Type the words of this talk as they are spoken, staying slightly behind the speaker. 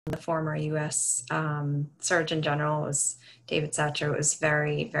the former U.S. Surgeon General, was David Satcher. It was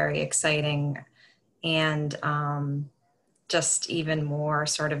very, very exciting, and just even more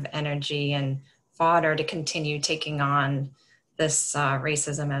sort of energy and fodder to continue taking on this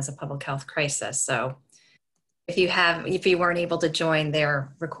racism as a public health crisis. So if you weren't able to join,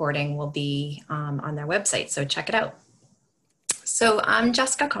 their recording will be on their website, so check it out. So I'm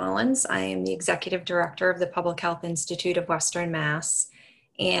Jessica Collins. I am the Executive Director of the Public Health Institute of Western Mass,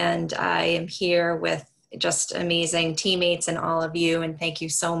 and I am here with just amazing teammates and all of you, and thank you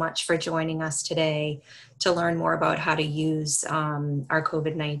so much for joining us today to learn more about how to use our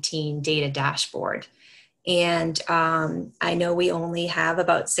COVID-19 data dashboard. And I know we only have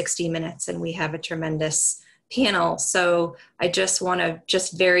about 60 minutes and we have a tremendous panel, so I just want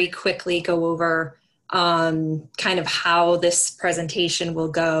to very quickly go over kind of how this presentation will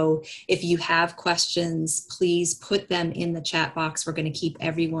go. If you have questions, please put them in the chat box. We're going to keep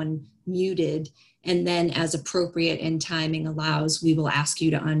everyone muted, and then as appropriate and timing allows, we will ask you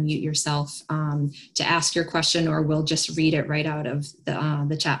to unmute yourself to ask your question, or we'll just read it right out of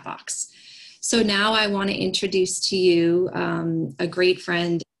the chat box. So now I want to introduce to you a great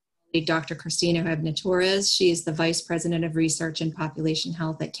friend, Dr. Cristina Huebner-Torres. She is the Vice President of Research and Population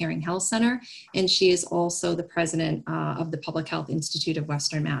Health at Caring Health Center, and she is also the President of the Public Health Institute of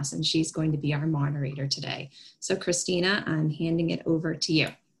Western Mass, and she's going to be our moderator today. So Cristina, I'm handing it over to you.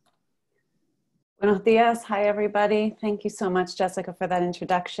 Buenos dias. Hi, everybody. Thank you so much, Jessica, for that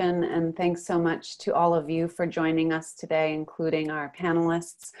introduction, and thanks so much to all of you for joining us today, including our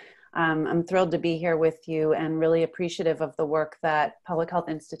panelists. I'm thrilled to be here with you and really appreciative of the work that Public Health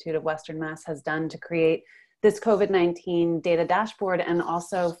Institute of Western Mass has done to create this COVID-19 data dashboard, and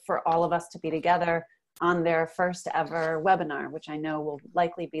also for all of us to be together on their first ever webinar, which I know will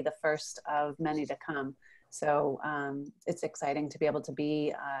likely be the first of many to come. So it's exciting to be able to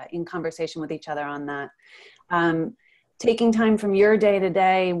be in conversation with each other on that. Taking time from your day to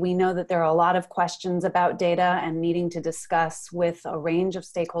day, we know that there are a lot of questions about data and needing to discuss with a range of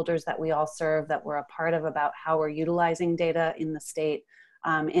stakeholders that we all serve, that we're a part of, about how we're utilizing data in the state,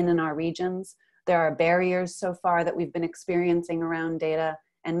 in our regions. There are barriers so far that we've been experiencing around data,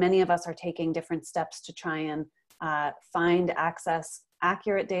 and many of us are taking different steps to try and find, access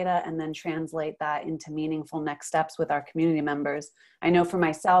accurate data, and then translate that into meaningful next steps with our community members. I know for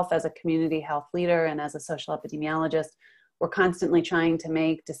myself as a community health leader and as a social epidemiologist, we're constantly trying to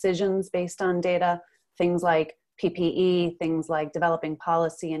make decisions based on data, things like PPE, things like developing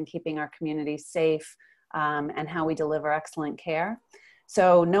policy and keeping our communities safe, and how we deliver excellent care.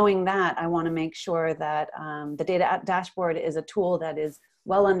 So knowing that, I want to make sure that the data dashboard is a tool that is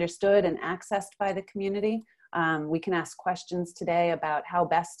well understood and accessed by the community. We can ask questions today about how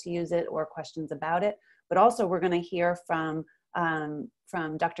best to use it, or questions about it, but also we're going to hear from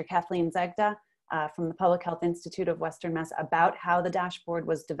Dr. Kathleen Zegda from the Public Health Institute of Western Mass about how the dashboard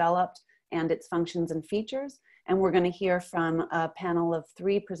was developed and its functions and features. And we're going to hear from a panel of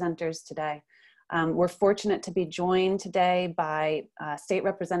 3 presenters today. We're fortunate to be joined today by State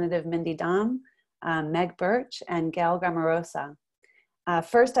Representative Mindy Dom, Meg Birch, and Gail Gamarosa.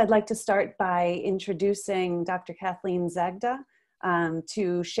 First, I'd like to start by introducing Dr. Kathleen Zegda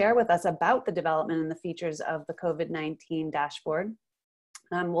to share with us about the development and the features of the COVID-19 dashboard.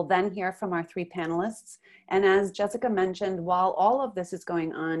 We'll then hear from our 3 panelists. And as Jessica mentioned, while all of this is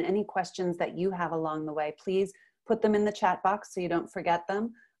going on, any questions that you have along the way, please put them in the chat box so you don't forget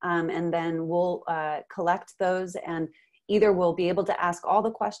them. And then we'll collect those, and either we'll be able to ask all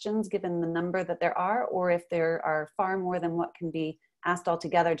the questions given the number that there are, or if there are far more than what can be asked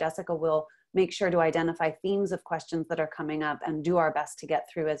altogether, Jessica will make sure to identify themes of questions that are coming up and do our best to get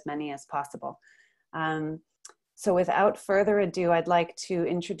through as many as possible. So without further ado, I'd like to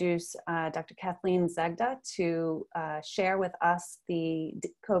introduce Dr. Kathleen Zegda to share with us the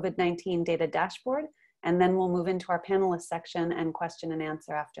COVID-19 data dashboard, and then we'll move into our panelist section and question and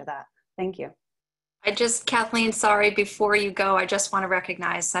answer after that. Thank you. Kathleen, sorry, before you go, I just want to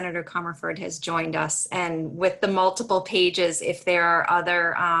recognize Senator Comerford has joined us, and with the multiple pages, if there are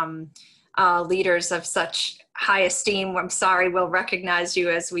other leaders of such high esteem, I'm sorry, we'll recognize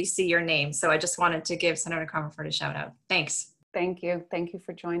you as we see your name. So I just wanted to give Senator Comerford a shout out. Thanks. Thank you. Thank you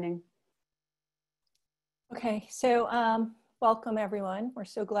for joining. Okay, so welcome everyone. We're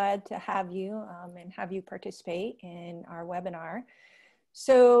so glad to have you and have you participate in our webinar.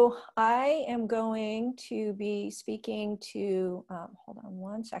 So I am going to be speaking to, hold on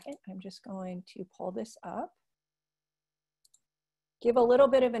one second, I'm just going to pull this up. Give a little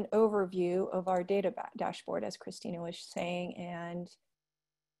bit of an overview of our data dashboard, as Cristina was saying, and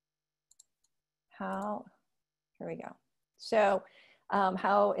how, here we go. So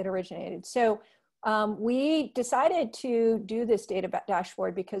how it originated. So we decided to do this data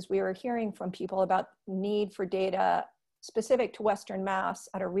dashboard because we were hearing from people about need for data specific to Western Mass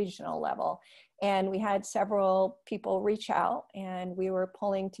at a regional level. And we had several people reach out, and we were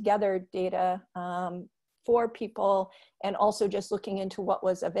pulling together data for people and also just looking into what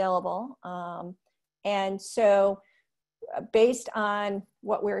was available. And so based on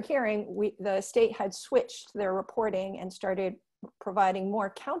what we were hearing, the state had switched their reporting and started providing more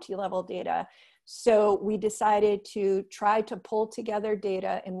county level data. So we decided to try to pull together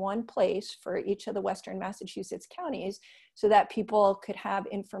data in one place for each of the Western Massachusetts counties so that people could have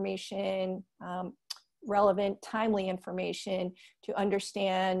information, relevant, timely information to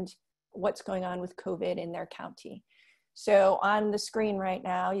understand what's going on with COVID in their county. So on the screen right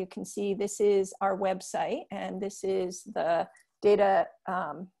now, you can see this is our website, and this is the data,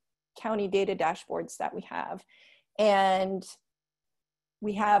 county data dashboards that we have. And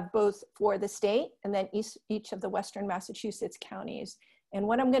we have both for the state and then each of the Western Massachusetts counties. And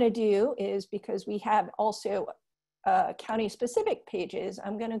what I'm going to do is, because we have also county specific pages,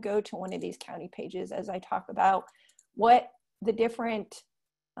 I'm going to go to one of these county pages as I talk about what the different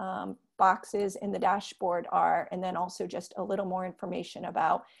boxes in the dashboard are, and then also just a little more information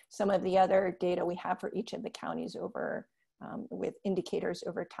about some of the other data we have for each of the counties over with indicators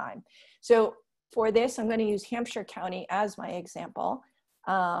over time. So for this, I'm going to use Hampshire County as my example.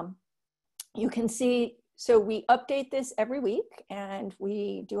 You can see, so we update this every week, and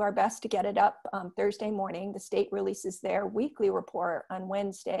we do our best to get it up Thursday morning. The state releases their weekly report on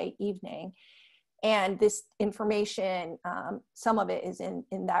Wednesday evening. And this information, some of it is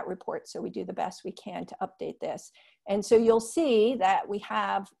in that report, so we do the best we can to update this. And so you'll see that we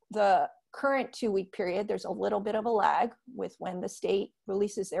have the current 2-week period. There's a little bit of a lag with when the state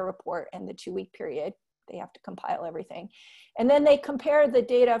releases their report and the 2-week period. They have to compile everything. And then they compare the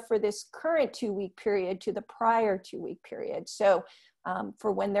data for this current 2-week period to the prior 2-week period. So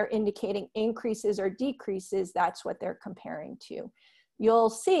for when they're indicating increases or decreases, that's what they're comparing to.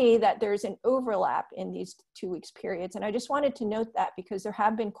 You'll see that there's an overlap in these 2 weeks periods. And I just wanted to note that because there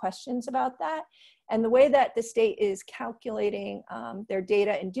have been questions about that. And the way that the state is calculating their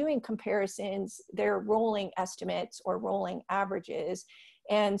data and doing comparisons, they're rolling estimates or rolling averages.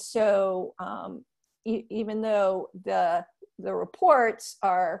 And so even though the reports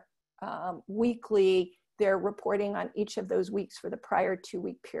are weekly, they're reporting on each of those weeks for the prior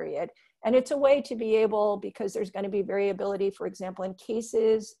 2-week period. And it's a way to be able, because there's going to be variability, for example, in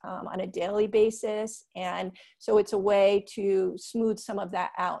cases on a daily basis. And so it's a way to smooth some of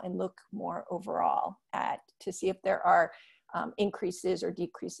that out and look more overall to see if there are increases or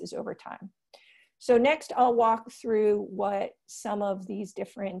decreases over time. So next, I'll walk through what some of these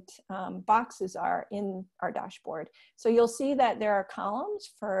different boxes are in our dashboard. So you'll see that there are columns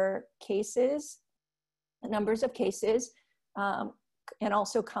for cases, numbers of cases, and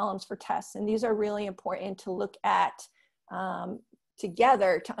also columns for tests. And these are really important to look at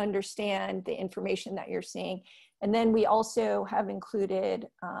together to understand the information that you're seeing. And then we also have included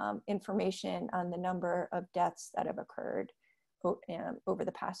information on the number of deaths that have occurred over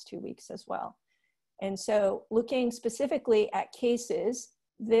the past 2 weeks as well. And so looking specifically at cases,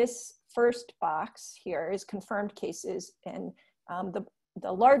 this first box here is confirmed cases, and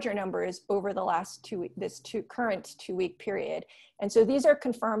the larger number is over the last current 2-week period. And so these are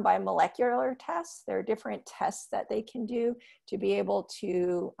confirmed by molecular tests. There are different tests that they can do to be able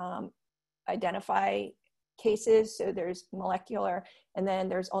to identify cases. So there's molecular, and then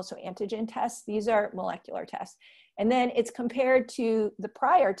there's also antigen tests. These are molecular tests. And then it's compared to the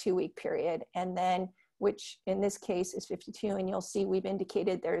prior 2-week period, and then which in this case is 52, and you'll see we've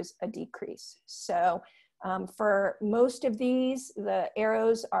indicated there's a decrease. So for most of these, the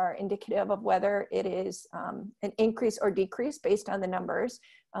arrows are indicative of whether it is an increase or decrease based on the numbers.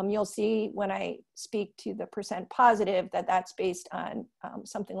 You'll see when I speak to the percent positive that that's based on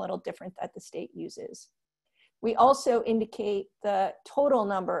something a little different that the state uses. We also indicate the total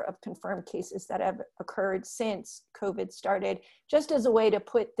number of confirmed cases that have occurred since COVID started, just as a way to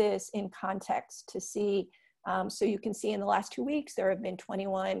put this in context to see. So you can see in the last 2 weeks, there have been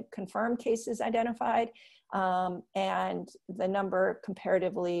 21 confirmed cases identified, and the number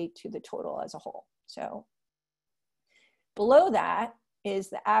comparatively to the total as a whole. So below that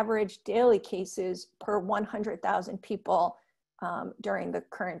is the average daily cases per 100,000 people during the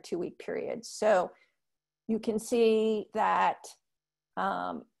current 2-week period. So you can see that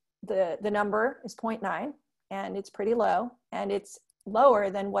the number is 0.9, and it's pretty low, and it's lower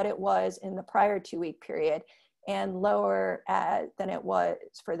than what it was in the prior 2-week period. and lower than it was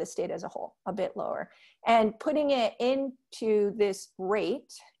for the state as a whole, a bit lower. And putting it into this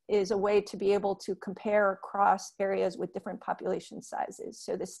rate is a way to be able to compare across areas with different population sizes.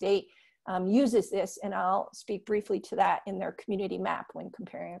 So the state uses this, and I'll speak briefly to that in their community map when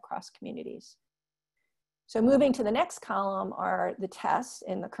comparing across communities. So moving to the next column are the tests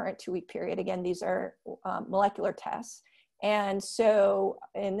in the current 2-week period. Again, these are molecular tests. And so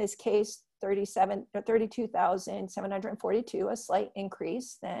in this case, 32,742, a slight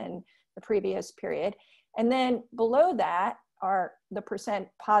increase than the previous period. And then below that are the percent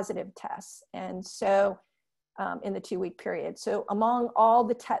positive tests. And so in the 2-week period. So among all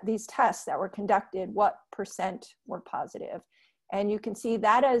these tests that were conducted, what percent were positive? And you can see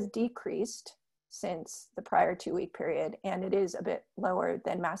that has decreased since the prior 2-week period, and it is a bit lower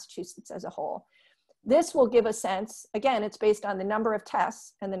than Massachusetts as a whole. This will give a sense, again, it's based on the number of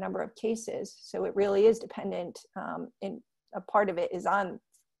tests and the number of cases, so it really is dependent, in a part of it is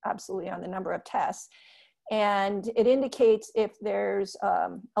absolutely on the number of tests. And it indicates if there's a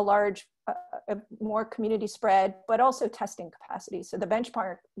more community spread, but also testing capacity. So the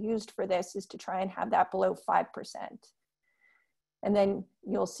benchmark used for this is to try and have that below 5%. And then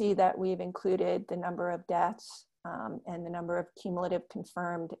you'll see that we've included the number of deaths and the number of cumulative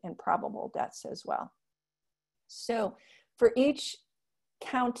confirmed and probable deaths as well. So for each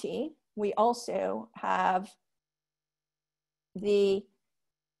county, we also have the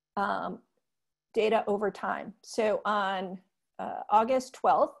data over time. So on August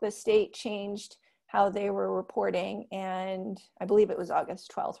 12th, the state changed how they were reporting, and I believe it was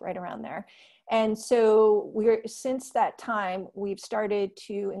August 12th, right around there. And so since that time, we've started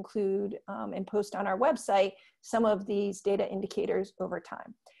to include and post on our website some of these data indicators over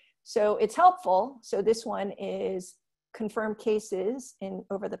time. So it's helpful. So this one is confirmed cases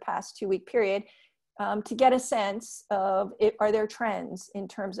over the past 2-week period to get a sense of are there trends in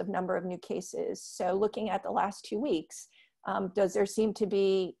terms of number of new cases. So looking at the last 2 weeks, does there seem to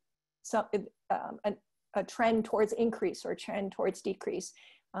be a trend towards increase or a trend towards decrease?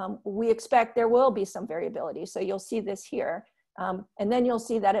 We expect there will be some variability. So you'll see this here. And then you'll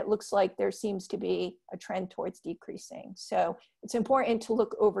see that it looks like there seems to be a trend towards decreasing. So it's important to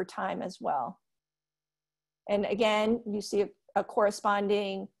look over time as well. And again, you see a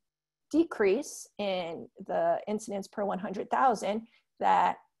corresponding decrease in the incidence per 100,000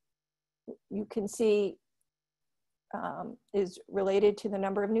 that you can see is related to the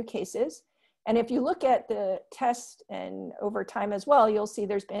number of new cases. And if you look at the test and over time as well, you'll see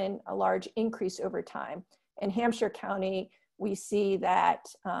there's been a large increase over time. In Hampshire County, we see that,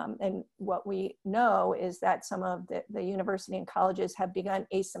 and what we know is that some of the university and colleges have begun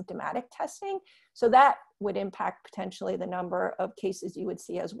asymptomatic testing. So that would impact potentially the number of cases you would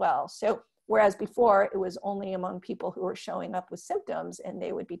see as well. So whereas before it was only among people who were showing up with symptoms and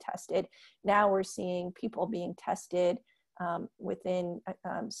they would be tested, now we're seeing people being tested within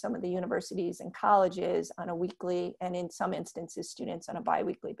some of the universities and colleges on a weekly, and in some instances, students on a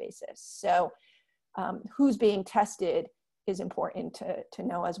biweekly basis. So who's being tested is important to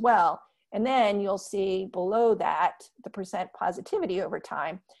know as well. And then you'll see below that the percent positivity over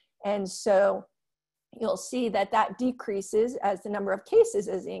time. And so you'll see that that decreases as the number of cases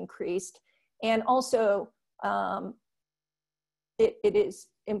is increased. And also it is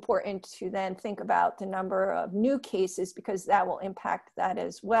important to then think about the number of new cases because that will impact that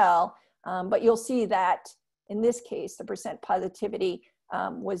as well. But you'll see that in this case, the percent positivity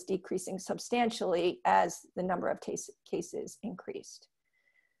was decreasing substantially as the number of cases increased.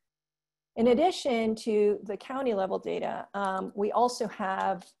 In addition to the county level data, we also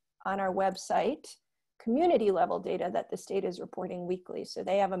have on our website community level data that the state is reporting weekly. So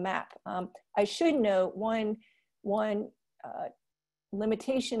they have a map. I should note one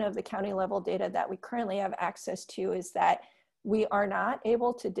limitation of the county level data that we currently have access to is that we are not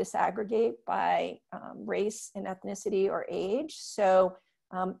able to disaggregate by race and ethnicity or age. So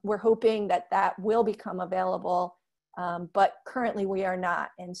we're hoping that that will become available, but currently we are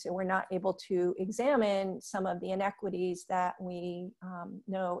not. And so we're not able to examine some of the inequities that we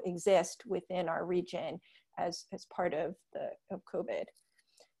know exist within our region as part of COVID.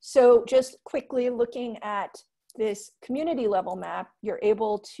 So just quickly looking at this community level map, you're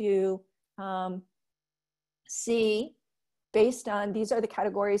able to see based on, these are the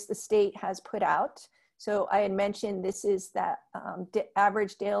categories the state has put out. So I had mentioned this is that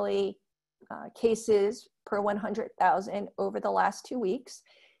average daily cases per 100,000 over the last 2 weeks.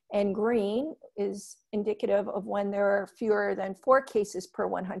 And green is indicative of when there are fewer than 4 cases per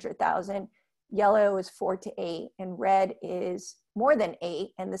 100,000. yellow is 4 to 8, and red is more than 8.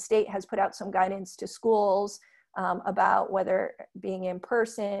 And the state has put out some guidance to schools about whether being in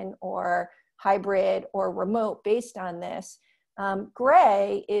person or hybrid or remote based on this.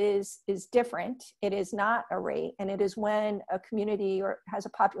 Gray is different. It is not a rate, and it is when a community or has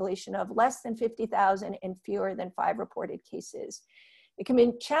a population of less than 50,000 and fewer than 5 reported cases. It can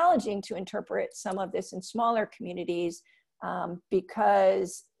be challenging to interpret some of this in smaller communities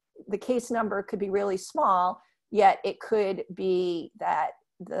because the case number could be really small, yet it could be that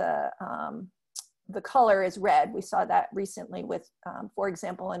the color is red. We saw that recently with, for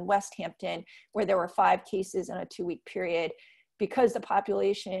example, in West Hampton, where there were 5 cases in a 2-week period. Because the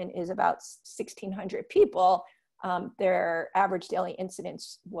population is about 1,600 people, their average daily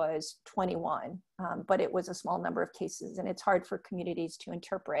incidence was 21, but it was a small number of cases, and it's hard for communities to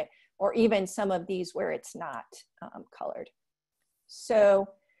interpret, or even some of these where it's not colored. So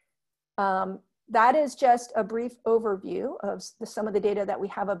that is just a brief overview of some of the data that we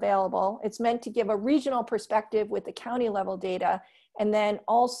have available. It's meant to give a regional perspective with the county level data, and then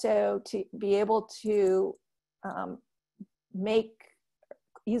also to be able to make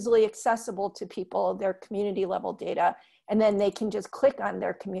easily accessible to people their community level data, and then they can just click on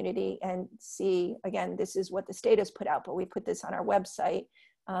their community and see, again, this is what the state has put out, but we put this on our website,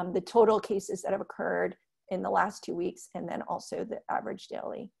 the total cases that have occurred in the last 2 weeks, and then also the average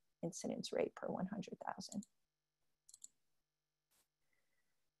daily incidence rate per 100,000.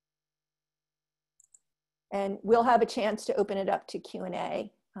 And we'll have a chance to open it up to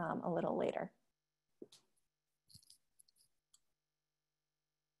Q&A a little later.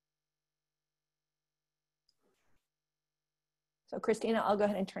 So Cristina, I'll go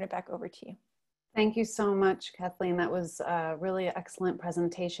ahead and turn it back over to you. Thank you so much, Kathleen. That was a really excellent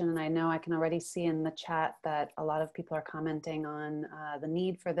presentation. And I know I can already see in the chat that a lot of people are commenting on the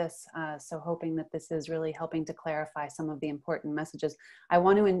need for this. So hoping that this is really helping to clarify some of the important messages. I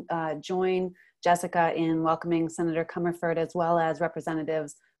want to join Jessica in welcoming Senator Comerford, as well as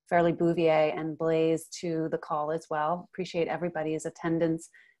Representatives Fairley Bouvier and Blaze to the call as well. Appreciate everybody's attendance,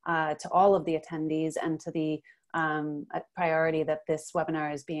 to all of the attendees, and to the priority that this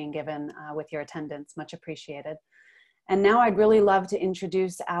webinar is being given with your attendance. Much appreciated. And now I'd really love to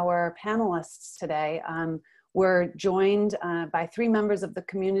introduce our panelists today. We're joined by 3 members of the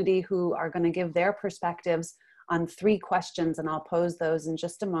community who are going to give their perspectives on 3 questions, and I'll pose those in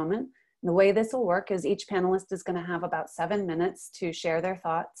just a moment. The way this will work is each panelist is going to have about 7 minutes to share their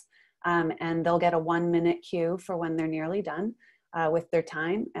thoughts, and they'll get a 1-minute cue for when they're nearly done with their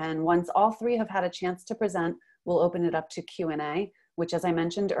time. And once all 3 have had a chance to present, we'll open it up to Q&A, which, as I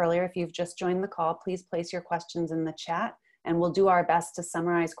mentioned earlier, if you've just joined the call, please place your questions in the chat, and we'll do our best to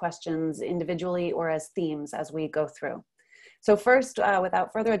summarize questions individually or as themes as we go through. So first,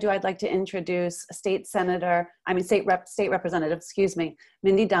 without further ado, I'd like to introduce State Representative,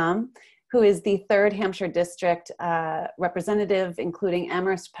 Mindy Domb, who is the 3rd Hampshire District Representative, including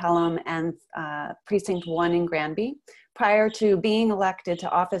Amherst, Pelham, and Precinct 1 in Granby. Prior to being elected to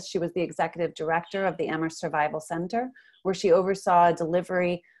office, she was the Executive Director of the Amherst Survival Center, where she oversaw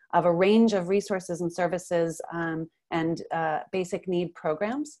delivery of a range of resources and services and basic need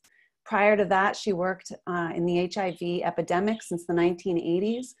programs. Prior to that, she worked in the HIV epidemic since the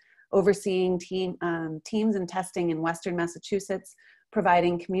 1980s, overseeing teams and testing in Western Massachusetts,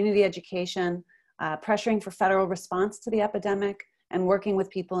 providing community education, pressuring for federal response to the epidemic, and working with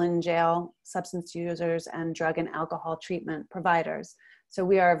people in jail, substance users, and drug and alcohol treatment providers. So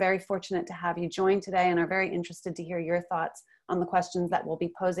we are very fortunate to have you join today, and are very interested to hear your thoughts on the questions that we'll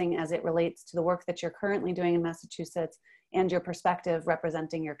be posing as it relates to the work that you're currently doing in Massachusetts and your perspective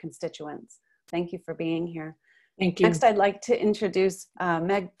representing your constituents. Thank you for being here. Thank you. Next, I'd like to introduce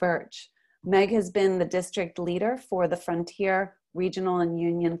Meg Birch. Meg has been the district leader for the Frontier, Regional, and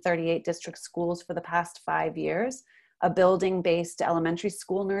Union 38 district schools for the past 5 years, a building-based elementary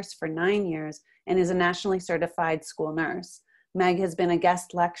school nurse for 9 years, and is a nationally certified school nurse. Meg has been a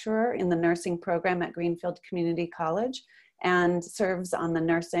guest lecturer in the nursing program at Greenfield Community College and serves on the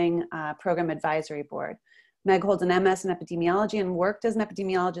nursing program advisory board. Meg holds an MS in epidemiology and worked as an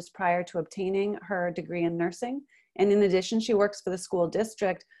epidemiologist prior to obtaining her degree in nursing. And in addition, she works for the school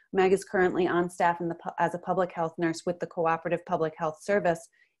district. Meg is currently on staff as a public health nurse with the Cooperative Public Health Service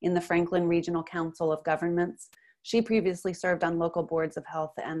in the Franklin Regional Council of Governments. She previously served on local boards of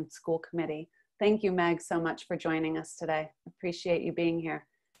health and school committee. Thank you, Meg, so much for joining us today. Appreciate you being here.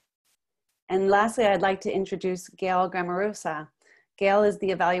 And lastly, I'd like to introduce Gail Gramarusa. Gail is the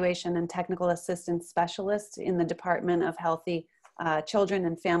Evaluation and Technical Assistance Specialist in the Department of Healthy Children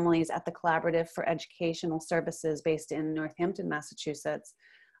and Families at the Collaborative for Educational Services based in Northampton, Massachusetts.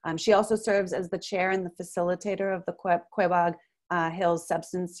 She also serves as the chair and the facilitator of the Quabog Hills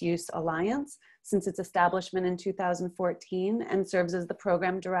Substance Use Alliance since its establishment in 2014, and serves as the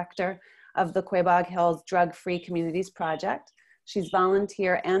program director of the Quabog Hills Drug-Free Communities Project. She's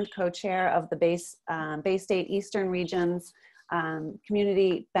volunteer and co-chair of the Bay State Eastern Region's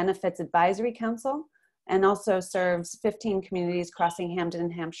Community Benefits Advisory Council, and also serves 15 communities crossing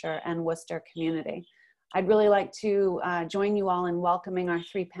Hampden, Hampshire, and Worcester community. I'd really like to join you all in welcoming our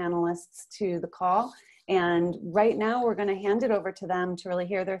three panelists to the call. And right now we're going to hand it over to them to really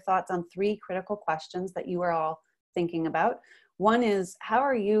hear their thoughts on three critical questions that you are all thinking about. One is, how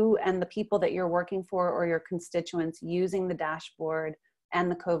are you and the people that you're working for or your constituents using the dashboard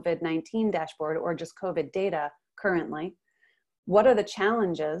and the COVID-19 dashboard or just COVID data currently? What are the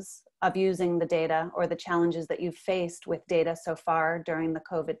challenges of using the data or the challenges that you've faced with data so far during the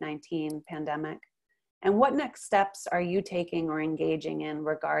COVID-19 pandemic? And what next steps are you taking or engaging in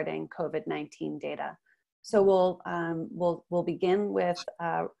regarding COVID-19 data? So we'll begin with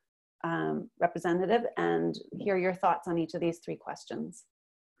Representative and hear your thoughts on each of these three questions.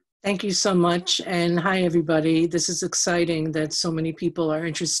 Thank you so much, and hi everybody. This is exciting that so many people are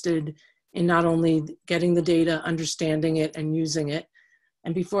interested in not only getting the data, understanding it, and using it.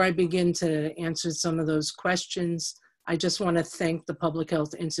 And before I begin to answer some of those questions, I just want to thank the Public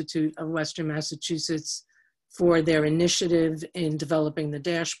Health Institute of Western Massachusetts for their initiative in developing the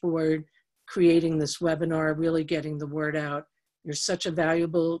dashboard, creating this webinar, really getting the word out. You're such a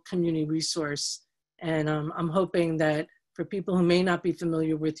valuable community resource. And I'm hoping that for people who may not be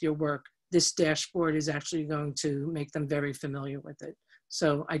familiar with your work, this dashboard is actually going to make them very familiar with it.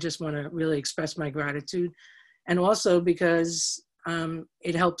 So I just want to really express my gratitude. And also because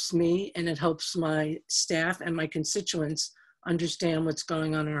it helps me and it helps my staff and my constituents understand what's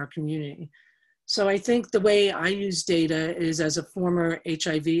going on in our community. So I think the way I use data is as a former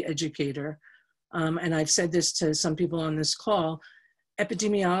HIV educator, and I've said this to some people on this call,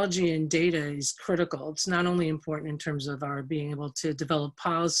 epidemiology and data is critical. It's not only important in terms of our being able to develop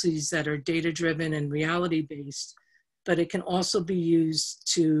policies that are data-driven and reality-based, but it can also be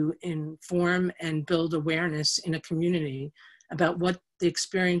used to inform and build awareness in a community about what the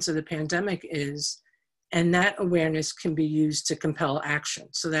experience of the pandemic is, and that awareness can be used to compel action.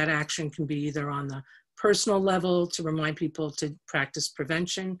 So that action can be either on the personal level to remind people to practice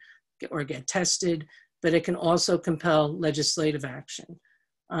prevention or get tested, but it can also compel legislative action.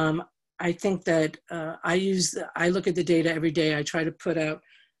 I think that I look at the data every day. I try to put out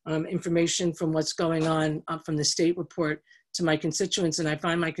information from what's going on from the state report to my constituents, and I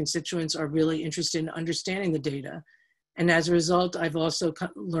find my constituents are really interested in understanding the data. And as a result, I've also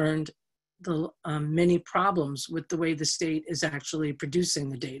learned the many problems with the way the state is actually producing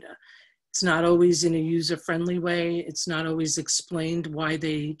the data. It's not always in a user-friendly way. It's not always explained why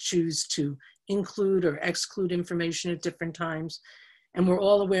they choose to include or exclude information at different times. And we're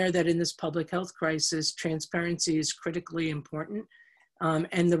all aware that in this public health crisis, transparency is critically important.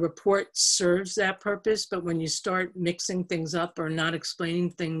 And the report serves that purpose, but when you start mixing things up or not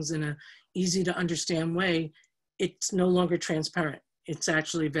explaining things in an easy to understand way, it's no longer transparent. It's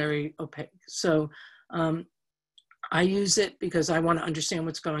actually very opaque. So I use it because I want to understand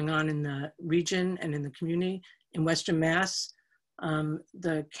what's going on in the region and in the community. In Western Mass,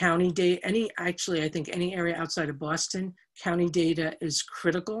 the county data, I think any area outside of Boston, county data is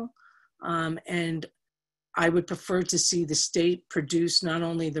critical. And I would prefer to see the state produce not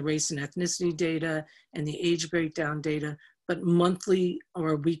only the race and ethnicity data and the age breakdown data, but monthly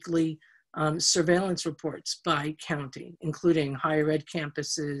or weekly surveillance reports by county, including higher ed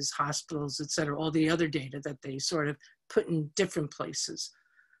campuses, hospitals, et cetera, all the other data that they sort of put in different places.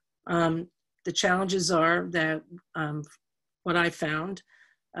 The challenges are that what I found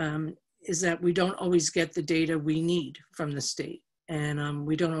is that we don't always get the data we need from the state, and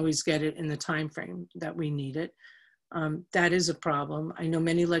we don't always get it in the time frame that we need it. That is a problem. I know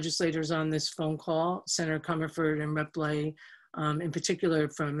many legislators on this phone call, Senator Comerford and Rep. Blais, in particular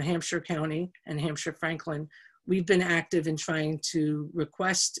from Hampshire County and Hampshire Franklin, we've been active in trying to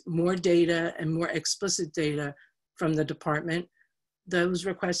request more data and more explicit data from the department. Those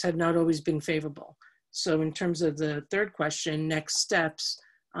requests have not always been favorable. So in terms of the third question, next steps,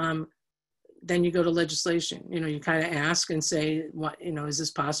 then you go to legislation. You kind of ask and say, what, is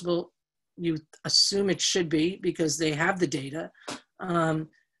this possible? You assume it should be because they have the data,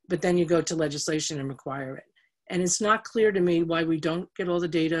 but then you go to legislation and require it. And it's not clear to me why we don't get all the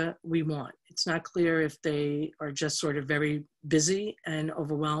data we want. It's not clear if they are just sort of very busy and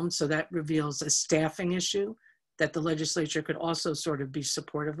overwhelmed. So that reveals a staffing issue that the legislature could also sort of be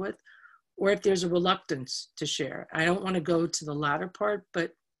supportive with, or if there's a reluctance to share. I don't want to go to the latter part,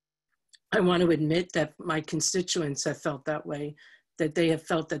 but I want to admit that my constituents have felt that way, that they have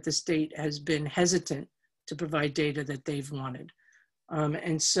felt that the state has been hesitant to provide data that they've wanted.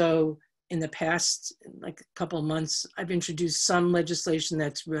 And so in the past, like a couple of months, I've introduced some legislation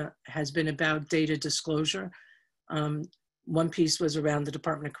that has been about data disclosure. One piece was around the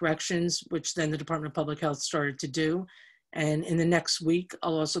Department of Corrections, which then the Department of Public Health started to do. And in the next week,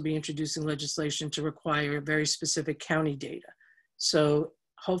 I'll also be introducing legislation to require very specific county data. So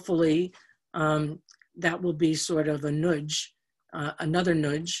hopefully that will be sort of a nudge, another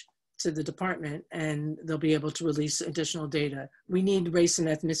nudge to the department, and they'll be able to release additional data. We need race and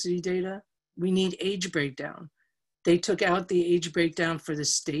ethnicity data. We need age breakdown. They took out the age breakdown for the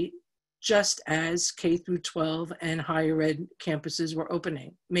state just as K through 12 and higher ed campuses were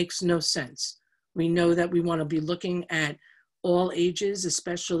opening. Makes no sense. We know that we want to be looking at all ages,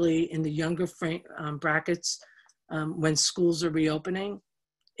 especially in the younger brackets when schools are reopening.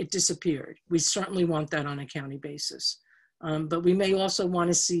 It disappeared. We certainly want that on a county basis. But we may also want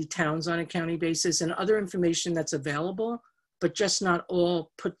to see towns on a county basis and other information that's available, but just not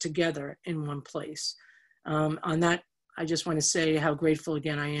all put together in one place. On that, I just want to say how grateful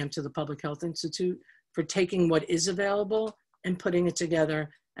again I am to the Public Health Institute for taking what is available and putting it together.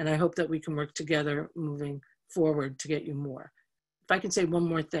 And I hope that we can work together moving forward to get you more. If I can say one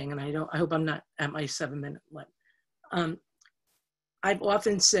more thing, and I hope I'm not at my 7-minute limit. I've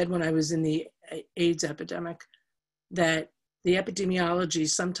often said when I was in the AIDS epidemic that the epidemiology,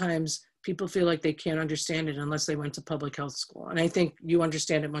 sometimes people feel like they can't understand it unless they went to public health school. And I think you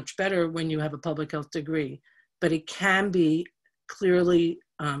understand it much better when you have a public health degree, but it can be clearly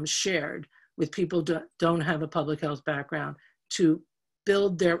shared with people who don't have a public health background to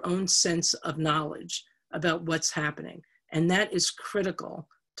build their own sense of knowledge about what's happening. And that is critical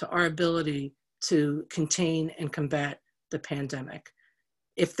to our ability to contain and combat the pandemic.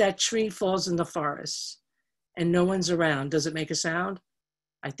 If that tree falls in the forest and no one's around, does it make a sound?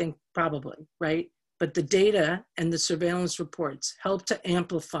 I think probably, right? But the data and the surveillance reports help to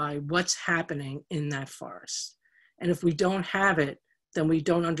amplify what's happening in that forest. And if we don't have it, then we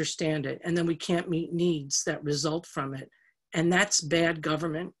don't understand it. And then we can't meet needs that result from it. And that's bad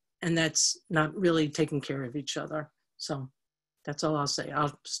government. And that's not really taking care of each other. So that's all I'll say.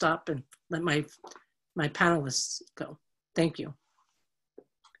 I'll stop and let my panelists go. Thank you.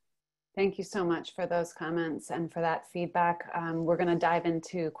 Thank you so much for those comments and for that feedback. We're going to dive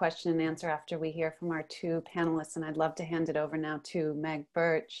into question and answer after we hear from our two panelists, and I'd love to hand it over now to Meg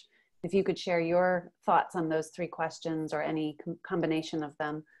Birch. If you could share your thoughts on those 3 questions or any combination of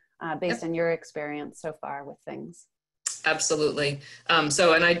them based on your experience so far with things. Absolutely. And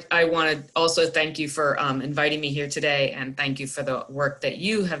I want to also thank you for inviting me here today, and thank you for the work that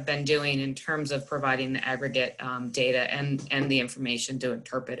you have been doing in terms of providing the aggregate data and the information to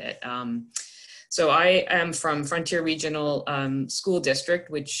interpret it. So I am from Frontier Regional School District,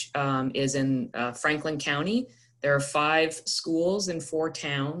 which is in Franklin County. There are 5 schools in 4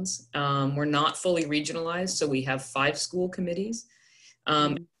 towns. We're not fully regionalized, so we have 5 school committees.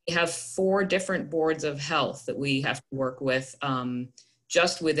 We have 4 different boards of health that we have to work with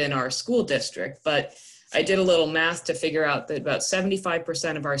just within our school district. But I did a little math to figure out that about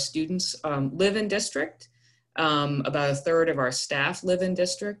 75% of our students live in district. About 1/3 of our staff live in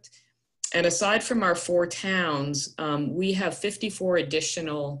district. And aside from our 4 towns, we have 54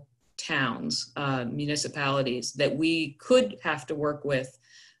 additional towns, municipalities that we could have to work with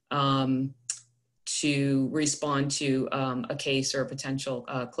to respond to a case or a potential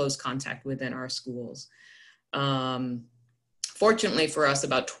close contact within our schools. Fortunately for us,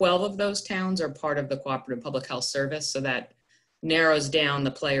 about 12 of those towns are part of the Cooperative Public Health Service, so that narrows down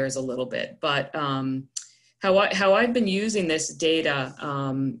the players a little bit. But how I've been using this data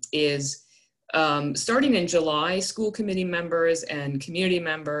is starting in July, school committee members and community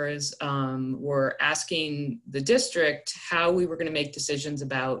members were asking the district how we were going to make decisions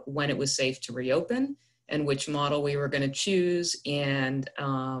about when it was safe to reopen and which model we were going to choose and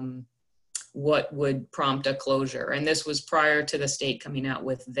what would prompt a closure. And this was prior to the state coming out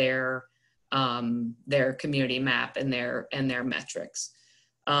with their community map and their metrics.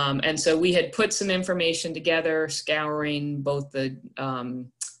 And so we had put some information together, scouring both the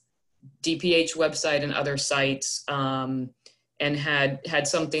DPH website and other sites, and had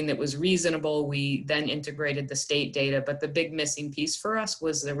something that was reasonable. We then integrated the state data, but the big missing piece for us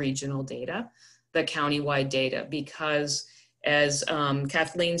was the regional data, the countywide data, because as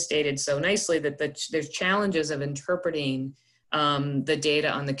Kathleen stated so nicely, that there's challenges of interpreting the data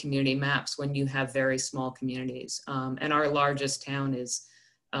on the community maps when you have very small communities. And our largest town is,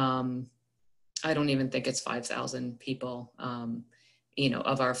 I don't even think it's 5,000 people.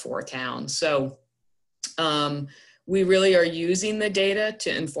 of our 4 towns. So we really are using the data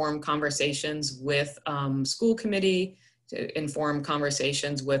to inform conversations with school committee, to inform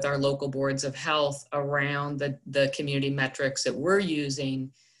conversations with our local boards of health around the community metrics that we're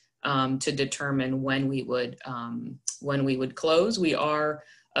using to determine when we would close. We are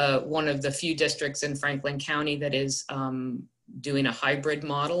one of the few districts in Franklin County that is doing a hybrid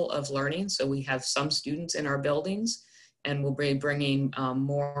model of learning. So we have some students in our buildings, and we'll be bringing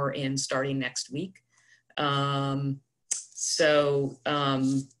more in starting next week.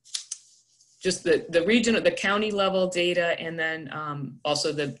 Just the region, the county level data, and then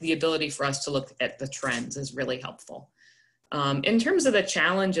also the ability for us to look at the trends is really helpful. In terms of the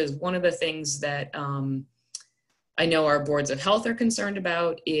challenges, one of the things that I know our boards of health are concerned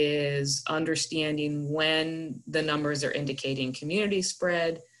about is understanding when the numbers are indicating community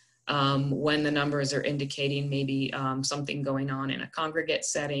spread, when the numbers are indicating maybe something going on in a congregate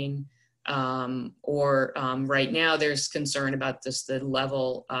setting, or right now there's concern about just the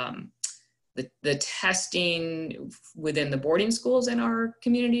level, the testing within the boarding schools in our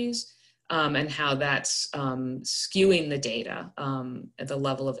communities, and how that's skewing the data at the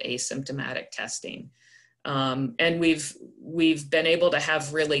level of asymptomatic testing. And we've been able to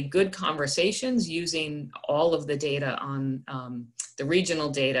have really good conversations using all of the data on the regional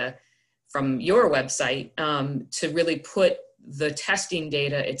data from your website to really put the testing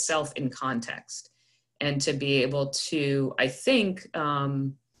data itself in context, and to be able to, I think,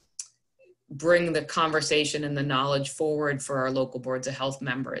 bring the conversation and the knowledge forward for our local boards of health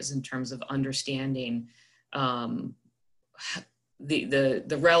members in terms of understanding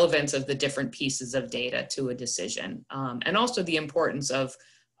the relevance of the different pieces of data to a decision, and also the importance of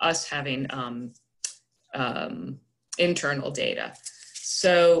us having internal data.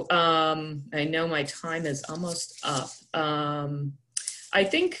 So I know my time is almost up. I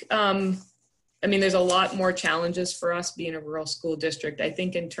think, I mean, there's a lot more challenges for us being a rural school district. I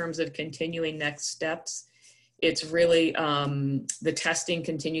think in terms of continuing next steps, it's really, the testing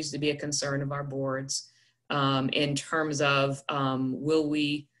continues to be a concern of our boards in terms of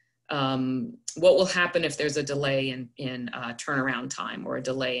what will happen if there's a delay in turnaround time or a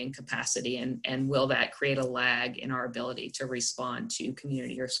delay in capacity, and will that create a lag in our ability to respond to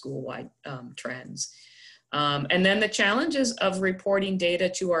community or school-wide trends. And then the challenges of reporting data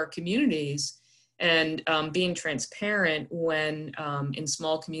to our communities and being transparent when in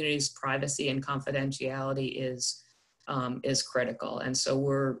small communities, privacy and confidentiality is critical. And so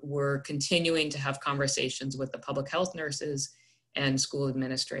we're continuing to have conversations with the public health nurses and school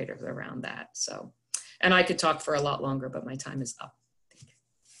administrators around that. So, and I could talk for a lot longer, but my time is up.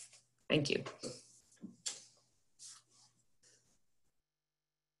 Thank you.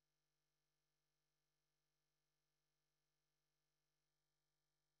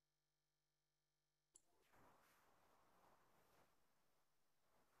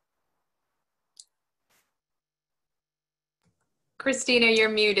 Cristina, you're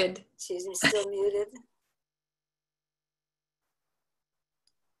muted. She's still muted.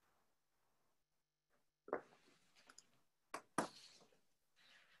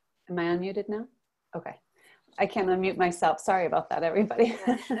 Am I unmuted now? Okay. I can't unmute myself. Sorry about that, everybody.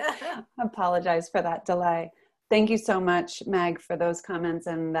 I apologize for that delay. Thank you so much, Meg, for those comments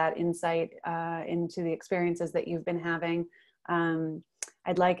and that insight into the experiences that you've been having.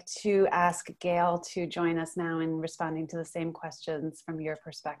 I'd like to ask Gail to join us now in responding to the same questions from your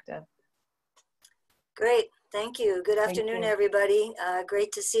perspective. Great, thank you. Good afternoon, everybody.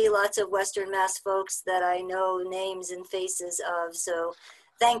 Great to see lots of Western Mass folks that I know names and faces of. So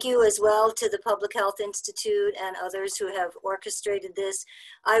thank you as well to the Public Health Institute and others who have orchestrated this.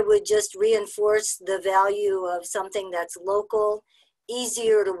 I would just reinforce the value of something that's local,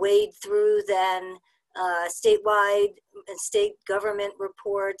 easier to wade through than statewide and state government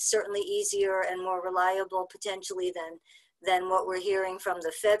reports, certainly easier and more reliable potentially than what we're hearing from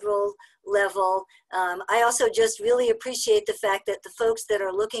the federal level. I also just really appreciate the fact that the folks that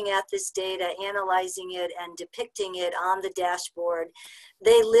are looking at this data, analyzing it and depicting it on the dashboard,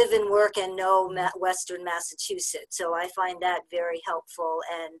 they live and work and know Western Massachusetts. So I find that very helpful,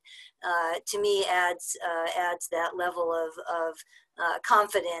 and to me adds that level of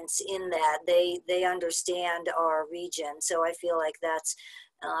confidence in that they understand our region. So I feel like that's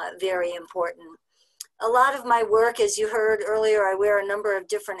very important. A lot of my work, as you heard earlier, I wear a number of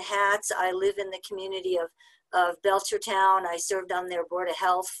different hats. I live in the community of Belchertown. I served on their Board of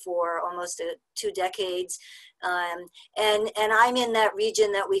Health for almost 2 decades. And I'm in that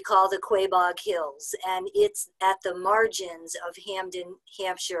region that we call the Quabog Hills, and it's at the margins of Hamden,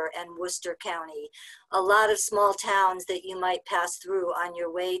 Hampshire, and Worcester County. A lot of small towns that you might pass through on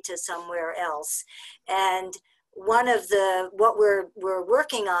your way to somewhere else. And one of what we're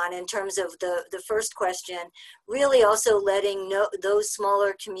working on in terms of the first question, really also letting those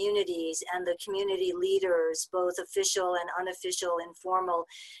smaller communities and the community leaders, both official and unofficial, informal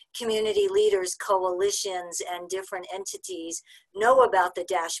community leaders, coalitions, and different entities know about the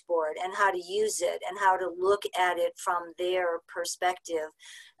dashboard and how to use it and how to look at it from their perspective.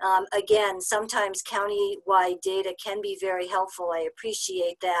 Again, sometimes county-wide data can be very helpful. I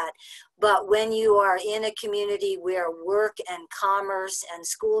appreciate that. But when you are in a community where work and commerce and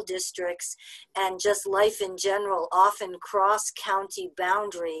school districts and just life in general often cross county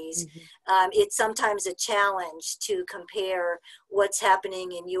boundaries, it's sometimes a challenge to compare what's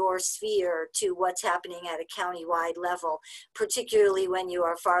happening in your sphere to what's happening at a county-wide level, particularly when you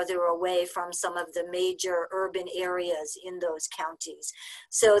are farther away from some of the major urban areas in those counties.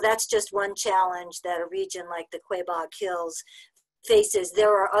 So that's just one challenge that a region like the Quabog Hills faces.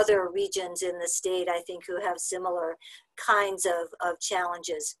 There are other regions in the state, I think, who have similar kinds of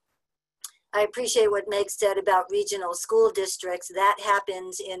challenges. I appreciate what Meg said about regional school districts. That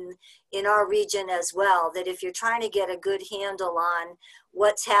happens in our region as well, that if you're trying to get a good handle on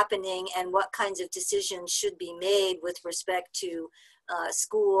what's happening and what kinds of decisions should be made with respect to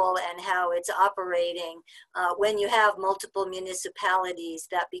school and how it's operating, when you have multiple municipalities,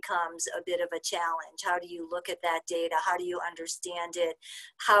 that becomes a bit of a challenge. How do you look at that data? How do you understand it?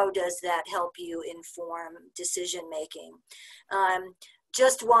 How does that help you inform decision making?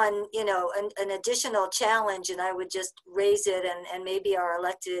 Just one, an additional challenge, and I would just raise it, and maybe our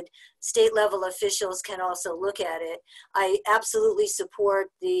elected state level officials can also look at it. I absolutely support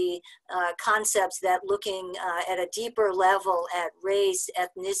the concepts that looking at a deeper level at race,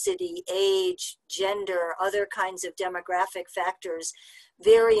 ethnicity, age, gender, other kinds of demographic factors,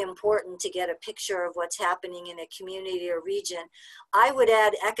 very important to get a picture of what's happening in a community or region. I would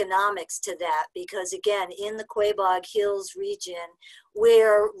add economics to that, because again, in the Quabog Hills region,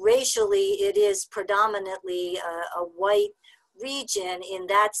 where racially it is predominantly a white region, in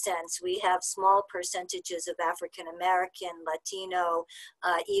that sense, we have small percentages of African American, Latino,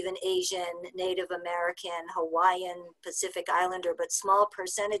 even Asian, Native American, Hawaiian, Pacific Islander, but small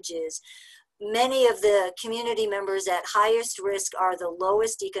percentages. Many of the community members at highest risk are the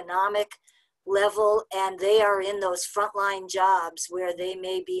lowest economic level, and they are in those frontline jobs where they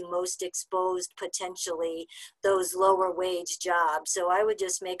may be most exposed, potentially, those lower wage jobs. So I would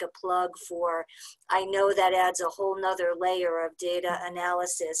just make a plug for, I know that adds a whole nother layer of data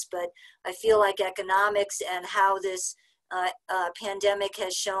analysis, but I feel like economics and how this pandemic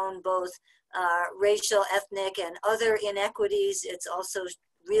has shown both racial, ethnic, and other inequities, it's also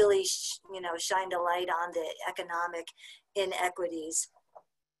really, shined a light on the economic inequities.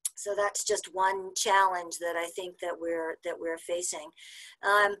 So that's just one challenge that I think that we're facing.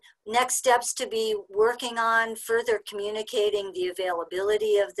 Next steps to be working on, further communicating the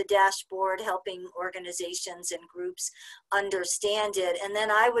availability of the dashboard, helping organizations and groups understand it. And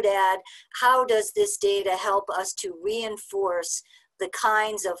then I would add, how does this data help us to reinforce the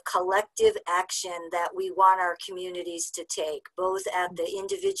kinds of collective action that we want our communities to take, both at the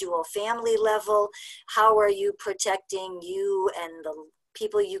individual family level? How are you protecting you and the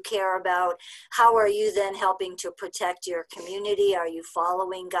people you care about? How are you then helping to protect your community? Are you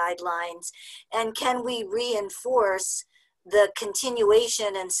following guidelines? And can we reinforce the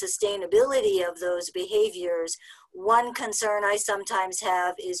continuation and sustainability of those behaviors? One concern I sometimes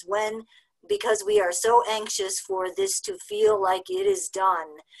have is because we are so anxious for this to feel like it is done,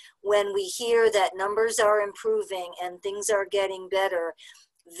 when we hear that numbers are improving and things are getting better,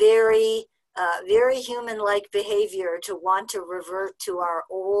 very human-like behavior to want to revert to our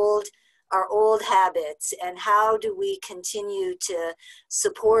old habits. And how do we continue to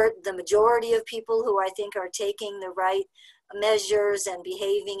support the majority of people who I think are taking the right measures and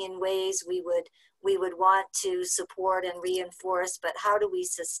behaving in ways we would want to support and reinforce, but how do we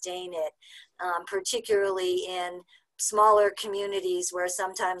sustain it, particularly in smaller communities where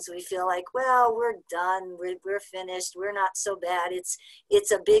sometimes we feel like, well, we're done, we're finished, we're not so bad,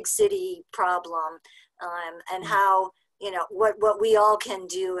 it's a big city problem, and how, what we all can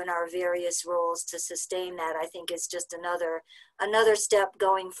do in our various roles to sustain that, I think is just another step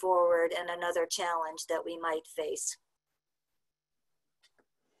going forward and another challenge that we might face.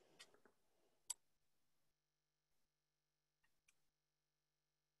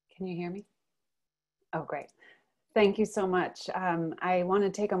 Can you hear me? Oh, great. Thank you so much. I want to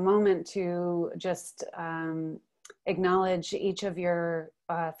take a moment to just acknowledge each of your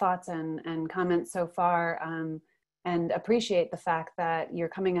thoughts and comments so far, and appreciate the fact that you're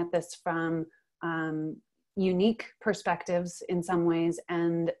coming at this from unique perspectives in some ways,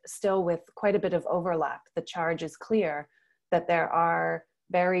 and still with quite a bit of overlap. The charge is clear that there are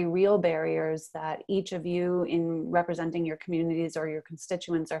very real barriers that each of you in representing your communities or your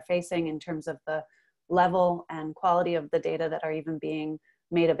constituents are facing in terms of the level and quality of the data that are even being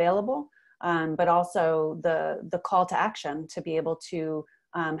made available, but also the call to action to be able to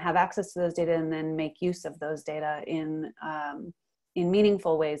have access to those data and then make use of those data in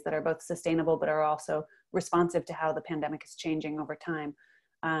meaningful ways that are both sustainable but are also responsive to how the pandemic is changing over time.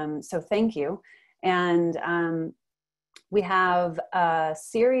 So thank you. And we have a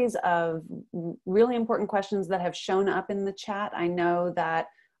series of really important questions that have shown up in the chat. I know that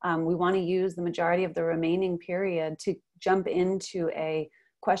we want to use the majority of the remaining period to jump into a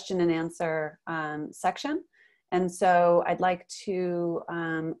question and answer section. And so I'd like to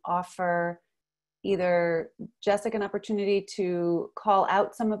offer either Jessica an opportunity to call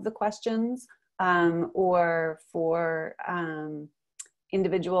out some of the questions or for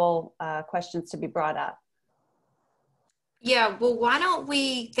individual questions to be brought up. Yeah, well, why don't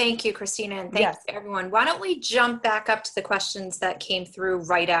we, thank you, Cristina, and thank you everyone. Why don't we jump back up to the questions that came through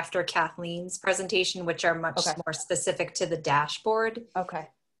right after Kathleen's presentation, which are much more specific to the dashboard. Okay.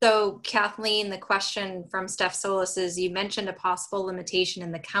 So Kathleen, the question from Steph Solis is, you mentioned a possible limitation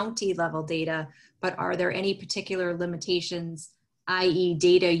in the county level data, but are there any particular limitations, i.e.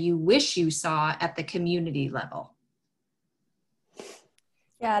 data you wish you saw at the community level?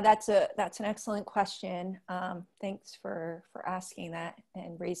 Yeah, that's an excellent question. Thanks for asking that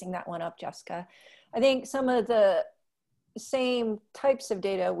and raising that one up, Jessica. I think some of the same types of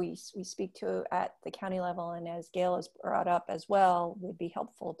data we speak to at the county level, and as Gail has brought up as well, would be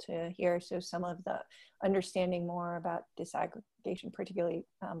helpful to hear. So some of the understanding more about disaggregation, particularly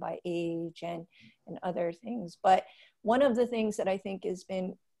by age and other things. But one of the things that I think has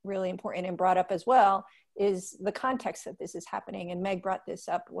been really important and brought up as well is the context that this is happening. And Meg brought this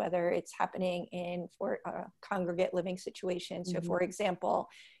up, whether it's happening in for congregate living situations. So for example,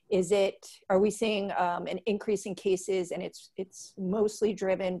 are we seeing an increase in cases, and it's mostly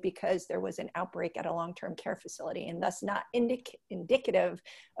driven because there was an outbreak at a long-term care facility and thus not indicative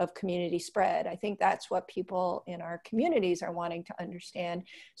of community spread? I think that's what people in our communities are wanting to understand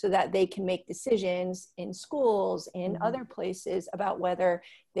so that they can make decisions in schools, in other places about whether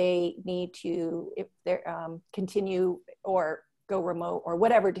they need to, if they're continue or go remote or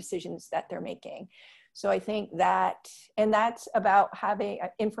whatever decisions that they're making. So I think that, and that's about having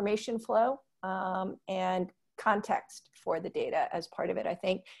information flow and context for the data as part of it. I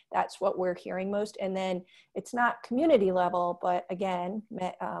think that's what we're hearing most. And then it's not community level, but again,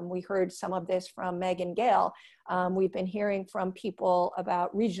 we heard some of this from Meg and Gail. We've been hearing from people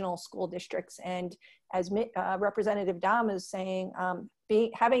about regional school districts. And as Representative Dom is saying,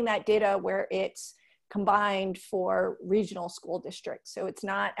 having that data where it's combined for regional school districts. So it's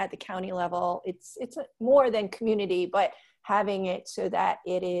not at the county level, it's more than community, but having it so that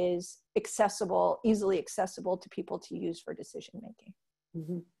it is accessible, easily accessible to people to use for decision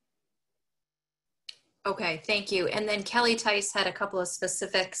making. Okay, thank you. And then Kelly Tice had a couple of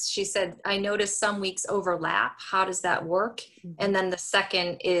specifics. She said, I noticed some weeks overlap. How does that work? And then the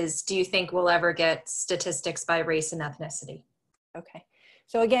second is, do you think we'll ever get statistics by race and ethnicity? Okay.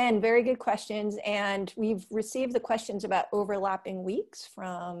 So again, very good questions. And we've received the questions about overlapping weeks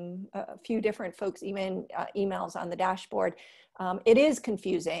from a few different folks, even emails on the dashboard. It is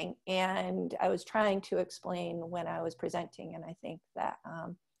confusing. And I was trying to explain when I was presenting, and I think that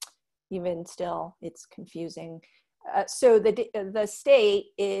even still, it's confusing. So the state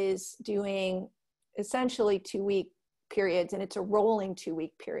is doing essentially 2-week periods, and it's a rolling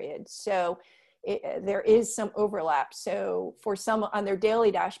 2-week period. So there is some overlap. So for some on their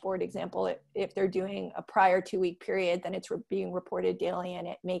daily dashboard example, if they're doing a prior 2-week period, then it's being reported daily, and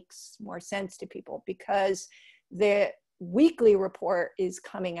it makes more sense to people because the weekly report is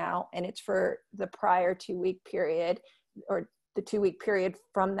coming out and it's for the prior 2-week period or the 2-week period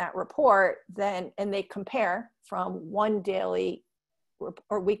from that report, then, and they compare from one daily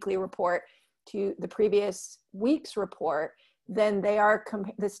or weekly report to the previous week's report, then they are,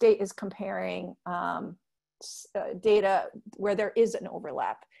 the state is comparing data where there is an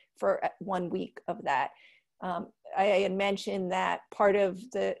overlap for 1 week of that. I had mentioned that part of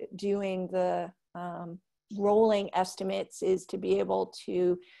doing the rolling estimates is to be able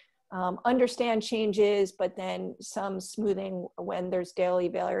to understand changes, but then some smoothing when there's daily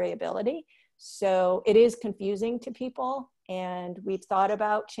variability. So it is confusing to people, and we've thought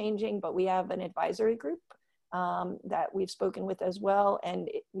about changing, but we have an advisory group that we've spoken with as well. And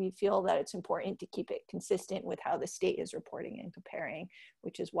we feel that it's important to keep it consistent with how the state is reporting and comparing,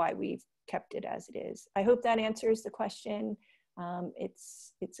 which is why we've kept it as it is. I hope that answers the question.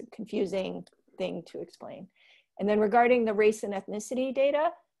 It's a confusing thing to explain. And then regarding the race and ethnicity data,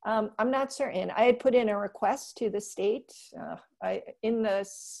 I'm not certain. I had put in a request to the state in the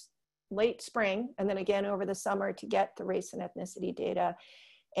late spring and then again over the summer to get the race and ethnicity data.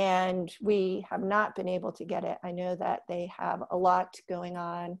 And we have not been able to get it. I know that they have a lot going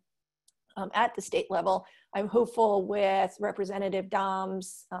on at the state level. I'm hopeful with Representative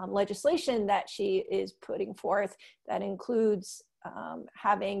Dom's legislation that she is putting forth that includes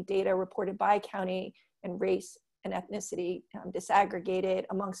having data reported by county and race and ethnicity disaggregated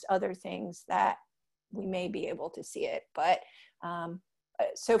amongst other things, that we may be able to see it. But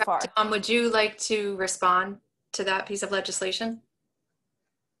so far. Tom, would you like to respond to that piece of legislation?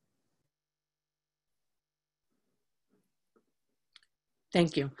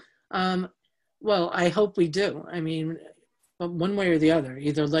 Thank you. Well, I hope we do. I mean, one way or the other,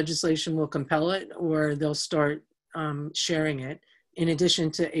 either legislation will compel it or they'll start sharing it, in addition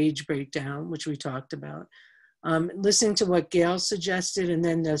to age breakdown, which we talked about. Listening to what Gail suggested, and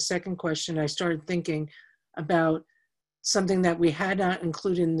then the second question, I started thinking about something that we had not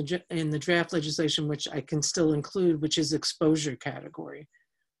included in the draft legislation, which I can still include, which is exposure category.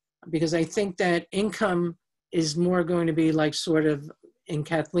 Because I think that income is more going to be like sort of in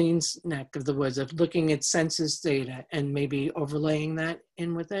Kathleen's neck of the woods of looking at census data and maybe overlaying that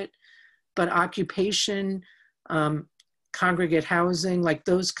in with it. But occupation, congregate housing, like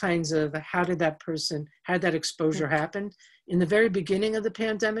those kinds of, how did that exposure happen? In the very beginning of the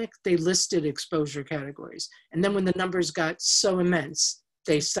pandemic, they listed exposure categories. And then when the numbers got so immense,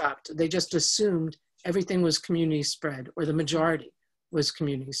 they stopped. They just assumed everything was community spread, or the majority was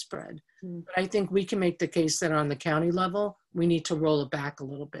community spread. But I think we can make the case that on the county level, we need to roll it back a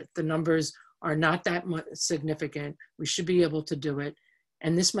little bit. The numbers are not that much significant. We should be able to do it.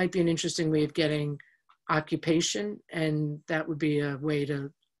 And this might be an interesting way of getting occupation, and that would be a way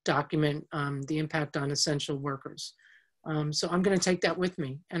to document the impact on essential workers. So I'm going to take that with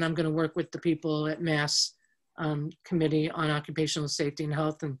me, and I'm going to work with the people at Mass Committee on Occupational Safety and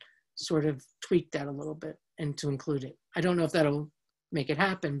Health and sort of tweak that a little bit and to include it. I don't know if that'll make it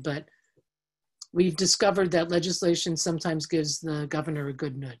happen, but we've discovered that legislation sometimes gives the governor a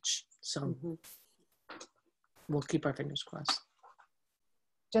good nudge. So we'll keep our fingers crossed.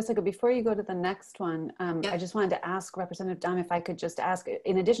 Jessica, before you go to the next one, I just wanted to ask Representative Dom if I could just ask,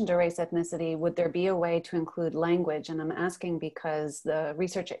 in addition to race ethnicity, would there be a way to include language? And I'm asking because the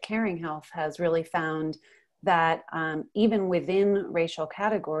research at Caring Health has really found that even within racial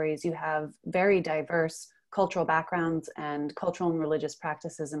categories, you have very diverse cultural backgrounds and cultural and religious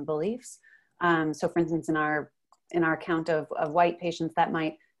practices and beliefs. So for instance, in our count of white patients, that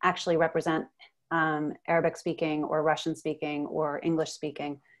might actually represent Arabic speaking or Russian speaking or English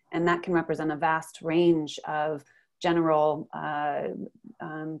speaking. And that can represent a vast range of general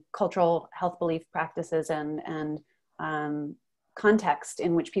cultural health belief practices and context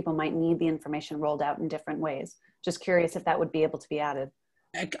in which people might need the information rolled out in different ways. Just curious if that would be able to be added.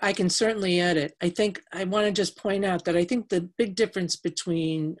 I can certainly add it. I think I want to just point out that I think the big difference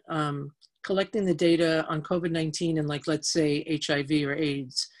between collecting the data on COVID-19 and, like, let's say HIV or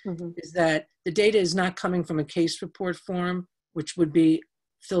AIDS is that the data is not coming from a case report form, which would be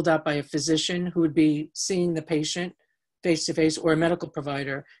filled out by a physician who would be seeing the patient face-to-face, or a medical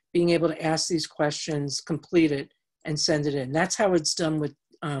provider being able to ask these questions, complete it, and send it in. That's how it's done with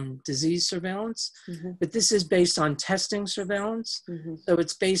disease surveillance, but this is based on testing surveillance. So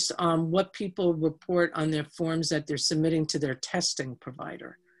it's based on what people report on their forms that they're submitting to their testing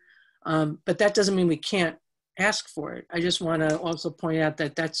provider. But that doesn't mean we can't ask for it. I just want to also point out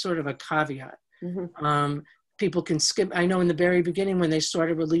that that's sort of a caveat. People can skip. I know in the very beginning when they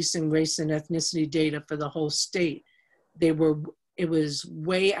started releasing race and ethnicity data for the whole state, it was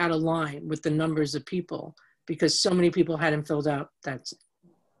way out of line with the numbers of people because so many people hadn't filled out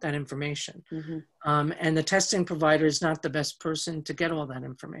that information. And the testing provider is not the best person to get all that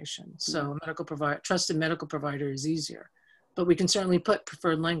information. So a trusted medical provider is easier. But we can certainly put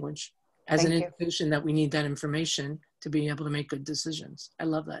preferred language as an indication that we need that information to be able to make good decisions. I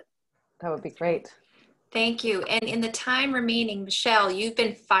love that. That would be great. Thank you. And in the time remaining, Michelle, you've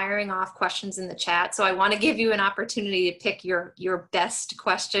been firing off questions in the chat. So I want to give you an opportunity to pick your best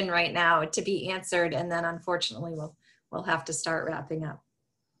question right now to be answered. And then unfortunately, we'll have to start wrapping up.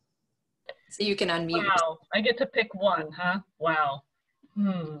 So you can unmute. Wow, I get to pick one, huh? Wow.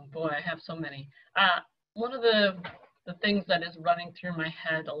 Boy, I have so many. One of the things that is running through my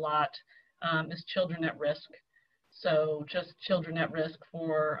head a lot is children at risk. So just children at risk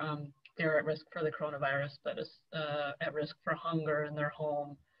for, they're at risk for the coronavirus, but is at risk for hunger in their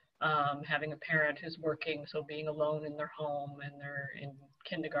home, having a parent who's working, so being alone in their home and they're in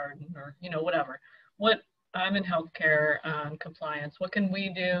kindergarten or, you know, whatever. I'm in healthcare compliance. What can we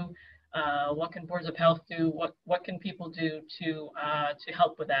do? What can boards of health do? What can people do to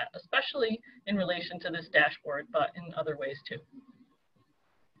help with that, especially in relation to this dashboard, but in other ways too?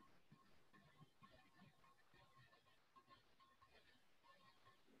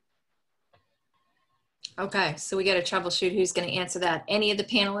 Okay, so we got to troubleshoot who's going to answer that. Any of the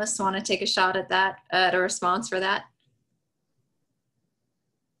panelists want to take a shot at that, at a response for that?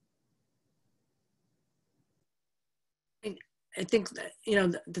 I think that, you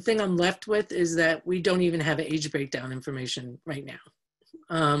know, the thing I'm left with is that we don't even have age breakdown information right now.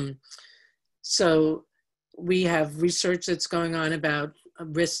 So we have research that's going on about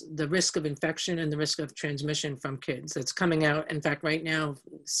the risk of infection and the risk of transmission from kids that's coming out. In fact, right now,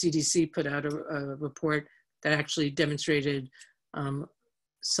 CDC put out a report that actually demonstrated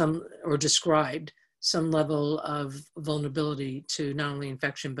described some level of vulnerability to not only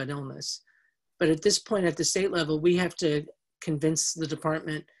infection, but illness. But at this point, at the state level, we have to convince the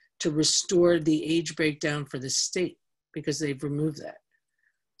department to restore the age breakdown for the state because they've removed that,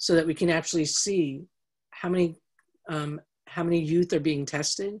 so that we can actually see how many youth are being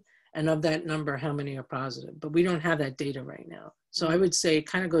tested, and of that number, how many are positive. But we don't have that data right now. So I would say it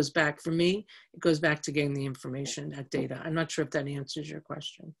kind of goes back, for me, it goes back to getting the information, that data. I'm not sure if that answers your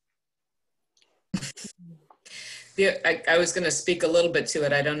question. Yeah, I was going to speak a little bit to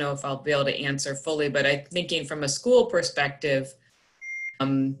it. I don't know if I'll be able to answer fully, but I'm thinking from a school perspective,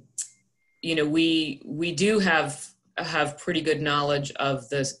 you know, we do have pretty good knowledge of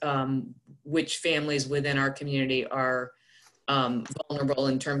this, which families within our community are vulnerable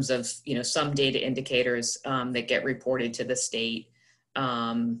in terms of, you know, some data indicators that get reported to the state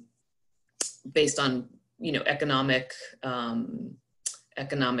based on, you know, economic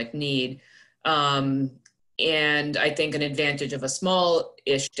need. And I think an advantage of a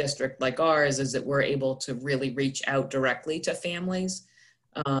small-ish district like ours is that we're able to really reach out directly to families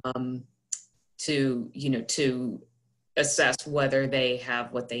to assess whether they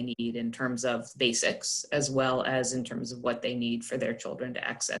have what they need in terms of basics, as well as in terms of what they need for their children to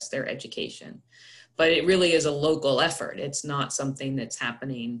access their education. But it really is a local effort. It's not something that's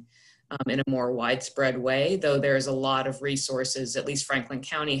happening in a more widespread way, though there's a lot of resources. At least Franklin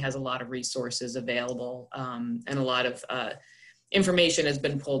County has a lot of resources available, and a lot of information has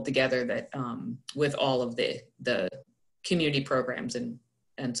been pulled together that with all of the community programs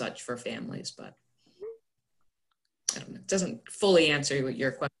and such for families. But I don't know, it doesn't fully answer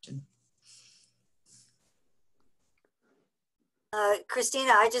your question.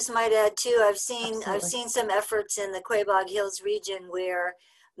 Cristina, I just might add too, I've seen some efforts in the Quabog Hills region where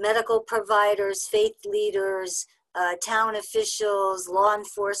medical providers, faith leaders, town officials, law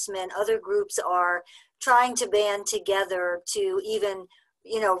enforcement, other groups are trying to band together to even,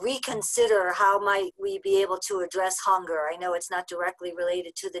 you know, reconsider how might we be able to address hunger. I know it's not directly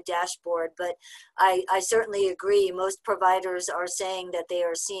related to the dashboard, but I certainly agree. Most providers are saying that they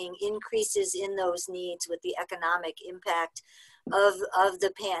are seeing increases in those needs with the economic impact of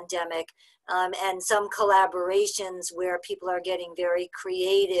the pandemic. And some collaborations where people are getting very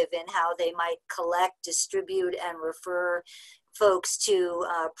creative in how they might collect, distribute, and refer folks to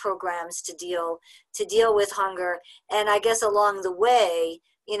programs to deal with hunger. And I guess along the way,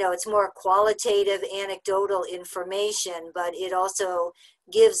 you know, it's more qualitative, anecdotal information, but it also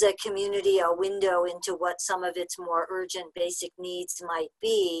gives a community a window into what some of its more urgent basic needs might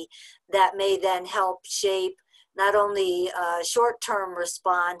be that may then help shape not only short-term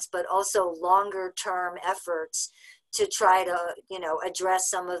response, but also longer-term efforts to try to, you know, address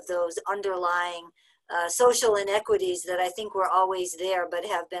some of those underlying social inequities that I think were always there, but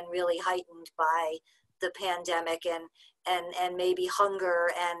have been really heightened by the pandemic, and maybe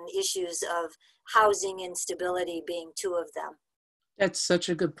hunger and issues of housing instability being two of them. That's such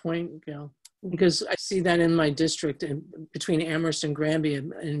a good point, Gail, because I see that in my district and between Amherst and Granby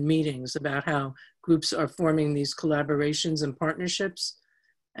in meetings about how groups are forming these collaborations and partnerships.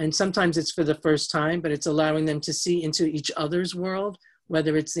 And sometimes it's for the first time, but it's allowing them to see into each other's world,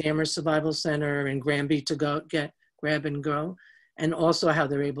 whether it's the Amherst Survival Center and Granby to go get grab and go, and also how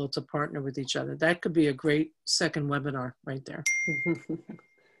they're able to partner with each other. That could be a great second webinar right there.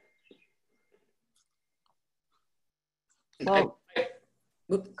 Well,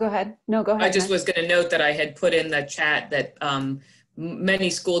 go ahead. No, go ahead. I just was going to note that I had put in the chat that many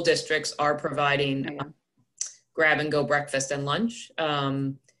school districts are providing grab and go breakfast and lunch.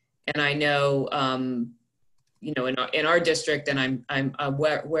 And I know, you know, in our district, and I'm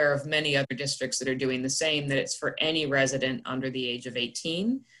aware of many other districts that are doing the same, that it's for any resident under the age of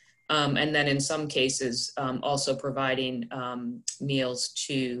 18. And then in some cases, also providing meals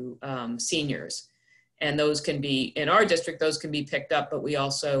to seniors. And those can be, in our district, those can be picked up, but we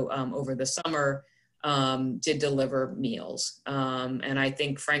also, over the summer, did deliver meals. And I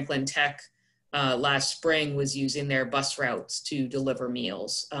think Franklin Tech last spring was using their bus routes to deliver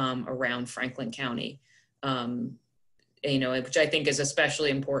meals around Franklin County. You know, which I think is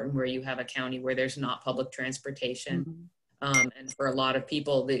especially important where you have a county where there's not public transportation. And for a lot of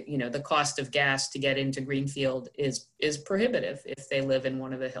people, you know, the cost of gas to get into Greenfield is prohibitive if they live in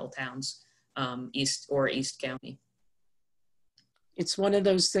one of the hill towns, East County. It's one of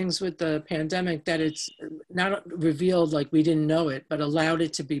those things with the pandemic that it's not revealed like we didn't know it, but allowed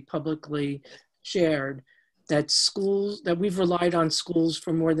it to be publicly shared, that schools, that we've relied on schools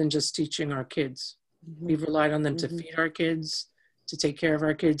for more than just teaching our kids. We've relied on them to feed our kids, to take care of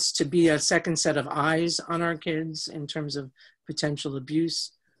our kids, to be a second set of eyes on our kids in terms of potential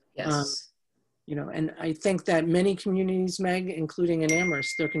abuse. Yes. You know, and I think that many communities, Meg, including in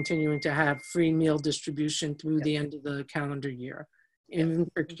Amherst, they're continuing to have free meal distribution through the end of the calendar year, even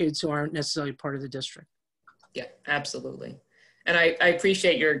for kids who aren't necessarily part of the district. Yeah, absolutely. And I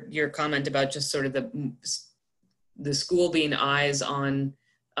appreciate your comment about just sort of the school being eyes on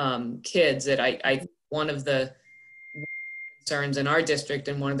kids. That I one of the concerns in our district,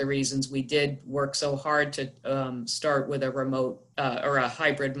 and one of the reasons we did work so hard to start with a remote or a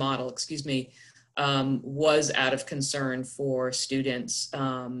hybrid model, excuse me, was out of concern for students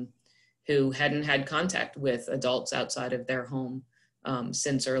who hadn't had contact with adults outside of their home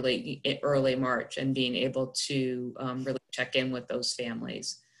since early March, and being able to really check in with those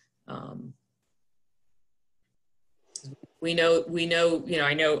families. We know, you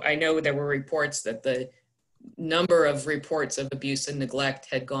know, I know there were reports that the number of reports of abuse and neglect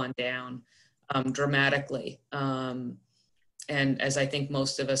had gone down dramatically. And as I think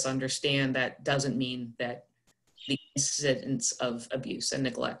most of us understand, that doesn't mean that the incidence of abuse and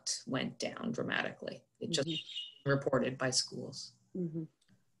neglect went down dramatically. It just reported by schools.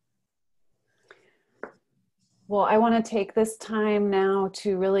 Well, I want to take this time now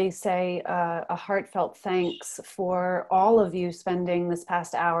to really say a heartfelt thanks for all of you spending this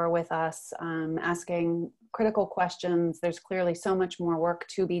past hour with us, asking critical questions. There's clearly so much more work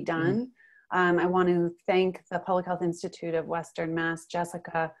to be done. I want to thank the Public Health Institute of Western Mass,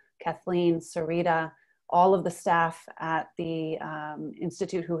 Jessica, Kathleen, Sarita, all of the staff at the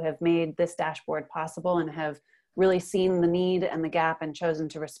Institute who have made this dashboard possible and have really seen the need and the gap and chosen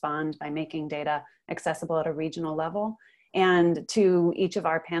to respond by making data accessible at a regional level. And to each of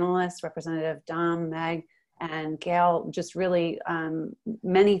our panelists, Representative Dom, Meg, and Gail, just really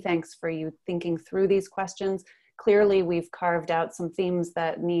many thanks for you thinking through these questions. Clearly, we've carved out some themes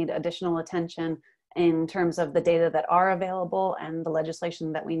that need additional attention in terms of the data that are available and the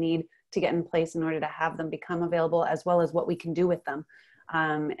legislation that we need to get in place in order to have them become available, as well as what we can do with them.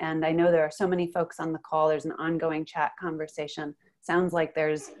 And I know there are so many folks on the call. There's an ongoing chat conversation. Sounds like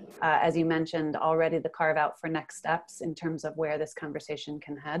there's, as you mentioned already, the carve out for next steps in terms of where this conversation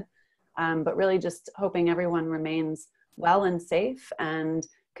can head. But really just hoping everyone remains well and safe, and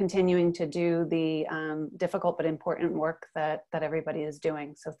continuing to do the difficult but important work that everybody is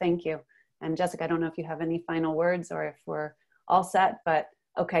doing. So thank you. And Jessica, I don't know if you have any final words or if we're all set, but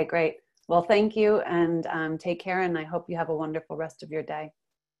okay, great. Well, thank you, and take care, and I hope you have a wonderful rest of your day.